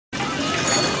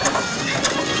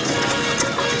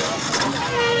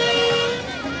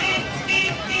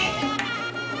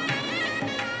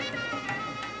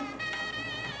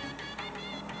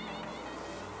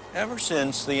Ever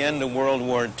since the end of World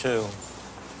War II,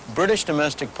 British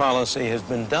domestic policy has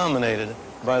been dominated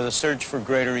by the search for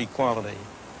greater equality.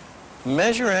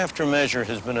 Measure after measure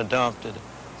has been adopted,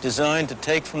 designed to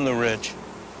take from the rich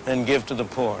and give to the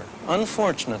poor.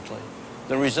 Unfortunately,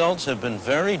 the results have been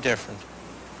very different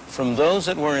from those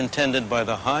that were intended by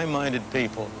the high-minded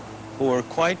people who were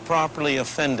quite properly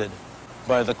offended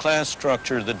by the class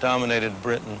structure that dominated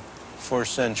Britain for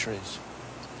centuries.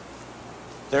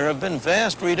 There have been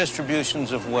vast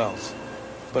redistributions of wealth,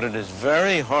 but it is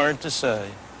very hard to say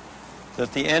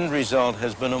that the end result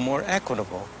has been a more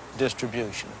equitable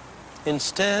distribution.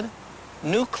 Instead,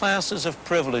 new classes of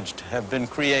privilege have been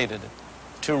created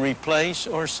to replace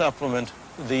or supplement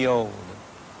the old.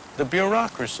 The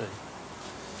bureaucracy,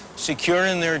 secure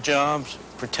in their jobs,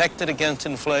 protected against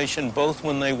inflation both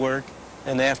when they work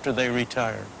and after they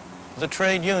retire. The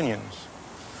trade unions,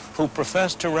 who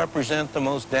profess to represent the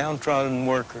most downtrodden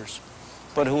workers,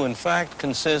 but who in fact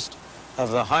consist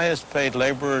of the highest paid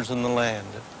laborers in the land,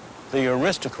 the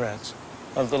aristocrats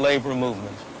of the labor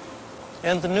movement.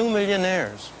 And the new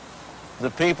millionaires, the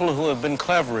people who have been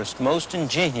cleverest, most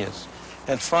ingenious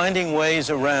at finding ways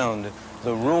around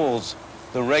the rules,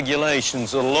 the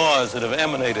regulations, the laws that have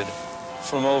emanated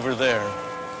from over there,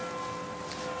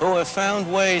 who have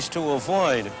found ways to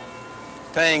avoid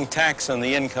paying tax on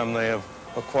the income they have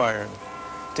acquired,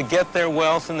 to get their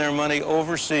wealth and their money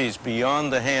overseas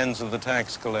beyond the hands of the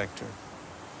tax collector.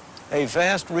 A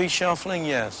vast reshuffling,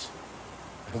 yes.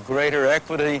 A greater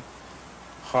equity,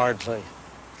 hardly.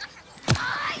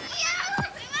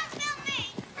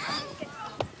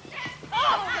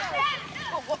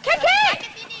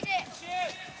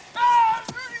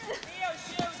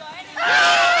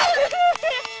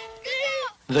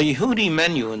 The Yehudi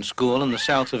Menuhin School in the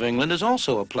south of England is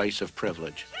also a place of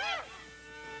privilege.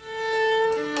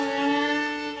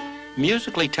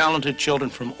 Musically talented children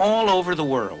from all over the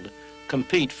world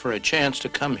compete for a chance to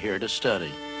come here to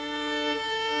study.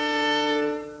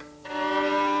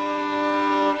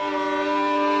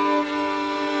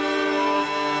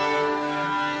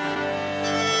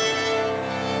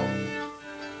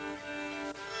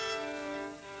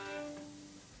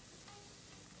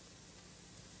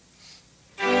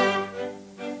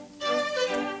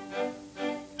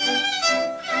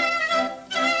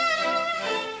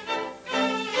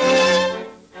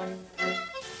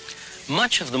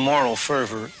 Much of the moral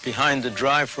fervor behind the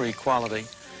drive for equality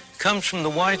comes from the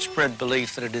widespread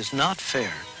belief that it is not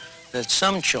fair that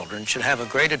some children should have a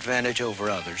great advantage over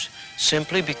others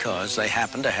simply because they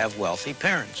happen to have wealthy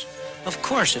parents. Of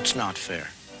course it's not fair.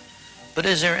 But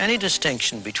is there any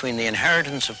distinction between the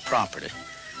inheritance of property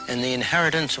and the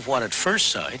inheritance of what at first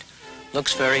sight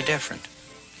looks very different?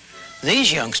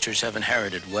 These youngsters have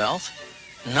inherited wealth,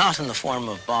 not in the form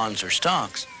of bonds or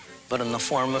stocks, but in the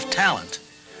form of talent.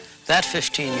 That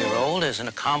 15-year-old is an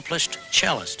accomplished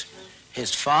cellist.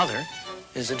 His father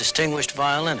is a distinguished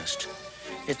violinist.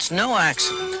 It's no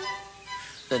accident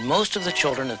that most of the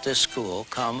children at this school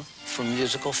come from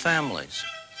musical families.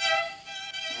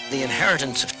 The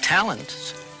inheritance of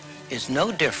talents is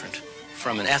no different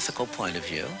from an ethical point of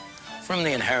view from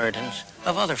the inheritance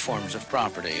of other forms of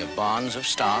property, of bonds, of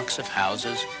stocks, of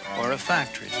houses, or of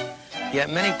factories.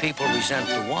 Yet many people resent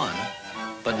the one,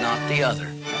 but not the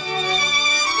other.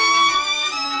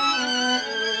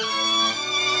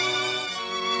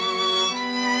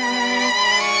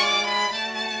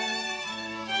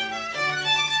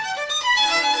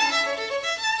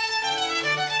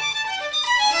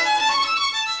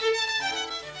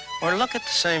 Or look at the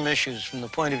same issues from the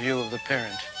point of view of the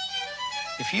parent.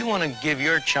 If you want to give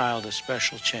your child a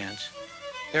special chance,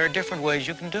 there are different ways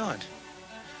you can do it.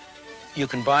 You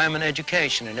can buy him an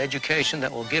education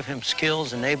that will give him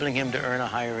skills enabling him to earn a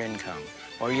higher income.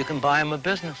 Or you can buy him a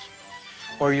business.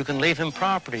 Or you can leave him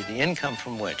property, the income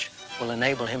from which will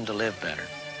enable him to live better.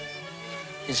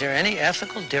 Is there any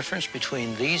ethical difference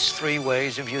between these three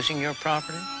ways of using your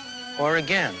property? Or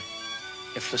again,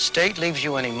 if the state leaves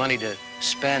you any money to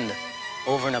spend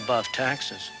over and above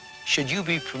taxes, should you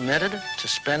be permitted to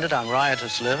spend it on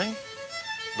riotous living,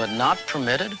 but not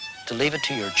permitted to leave it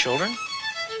to your children?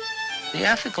 The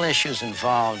ethical issues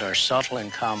involved are subtle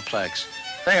and complex.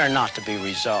 They are not to be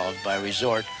resolved by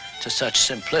resort to such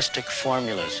simplistic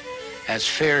formulas as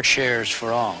fair shares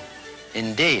for all.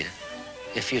 Indeed,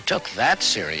 if you took that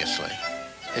seriously,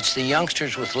 it's the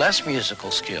youngsters with less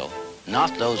musical skill,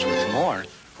 not those with more,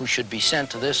 who should be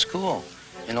sent to this school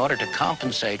in order to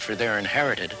compensate for their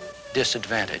inherited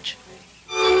disadvantage.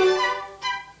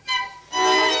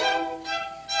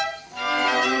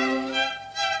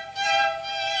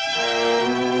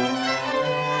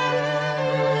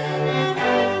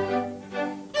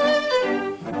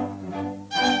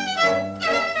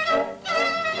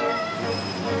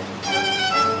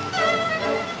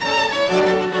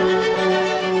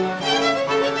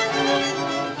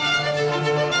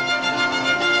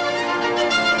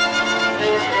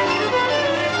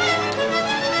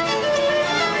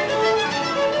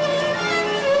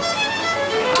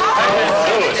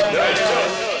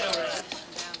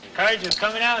 Cards are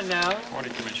coming out now. Order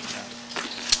commission now.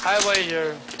 High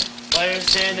wager. Players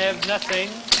saying they have nothing.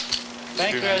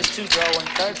 Banker has 2 draw 1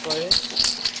 card for you.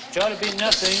 Draw to be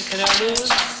nothing. Can I lose?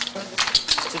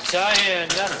 To tie here,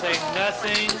 nothing,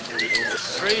 nothing.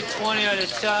 320 on a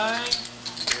tie.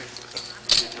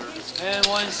 And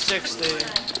 160.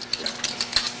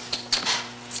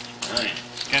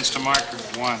 Against a marker,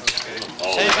 1.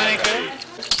 Hey, banker.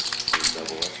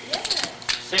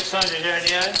 600 here in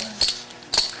the end.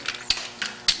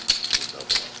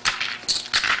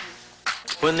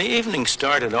 When the evening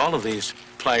started, all of these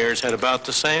players had about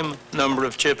the same number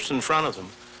of chips in front of them.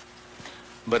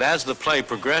 But as the play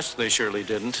progressed, they surely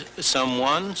didn't. Some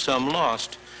won, some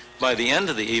lost. By the end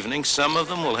of the evening, some of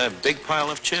them will have big pile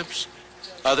of chips,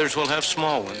 others will have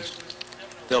small ones.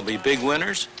 There'll be big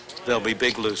winners, there'll be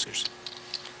big losers.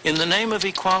 In the name of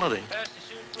equality,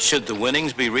 should the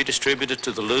winnings be redistributed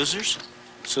to the losers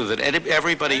so that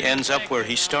everybody ends up where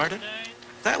he started?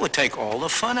 That would take all the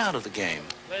fun out of the game.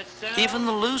 Even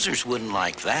the losers wouldn't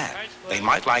like that. They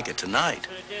might like it tonight,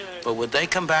 but would they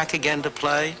come back again to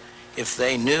play if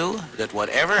they knew that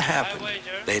whatever happened,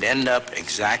 they'd end up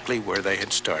exactly where they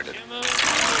had started?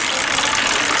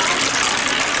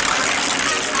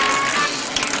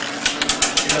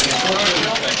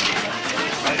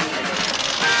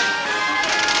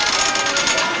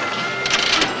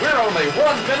 We're only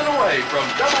 1 minute away from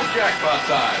double jackpot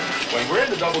time. When we're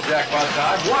into double jackpot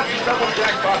time, watch double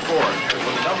jackpot board.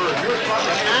 With the number of your spot,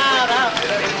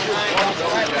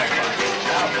 double jackpot.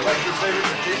 Now select your favorite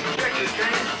machine, check your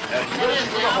change, and listen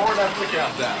to the horn after the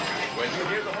countdown. When you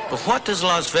hear the horn. But what does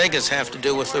Las Vegas have to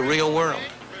do with the real world?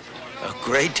 A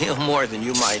great deal more than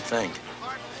you might think.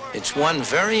 It's one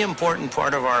very important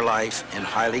part of our life in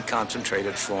highly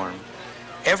concentrated form.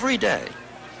 Every day,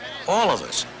 all of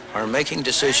us are making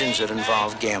decisions that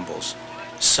involve gambles.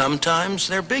 Sometimes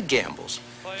they're big gambles,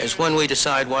 as when we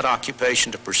decide what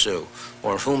occupation to pursue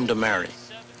or whom to marry.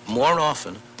 More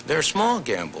often, they're small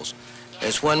gambles,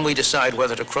 as when we decide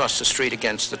whether to cross the street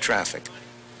against the traffic.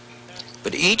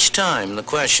 But each time the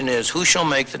question is, who shall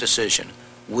make the decision,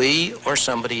 we or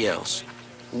somebody else?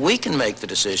 We can make the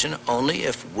decision only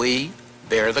if we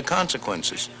bear the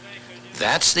consequences.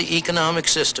 That's the economic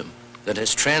system that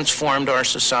has transformed our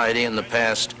society in the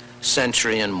past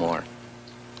century and more.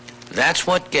 That's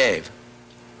what gave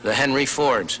the Henry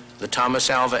Fords, the Thomas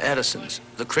Alva Edisons,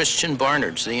 the Christian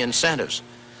Barnards the incentives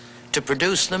to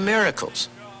produce the miracles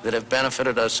that have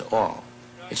benefited us all.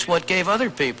 It's what gave other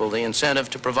people the incentive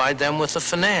to provide them with the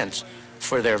finance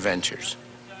for their ventures.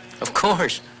 Of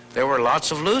course, there were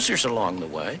lots of losers along the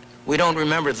way. We don't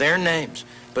remember their names,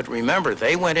 but remember,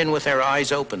 they went in with their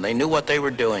eyes open. They knew what they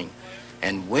were doing.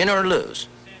 And win or lose,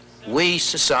 we,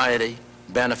 society,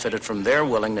 benefited from their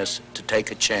willingness to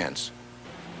take a chance.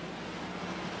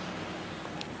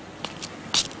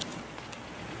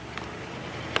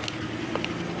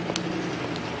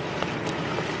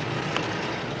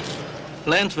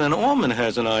 Lance Van Orman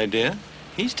has an idea.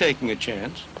 He's taking a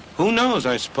chance. Who knows?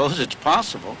 I suppose it's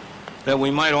possible that we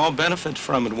might all benefit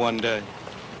from it one day.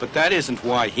 But that isn't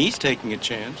why he's taking a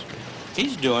chance.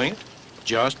 He's doing it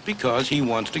just because he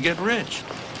wants to get rich.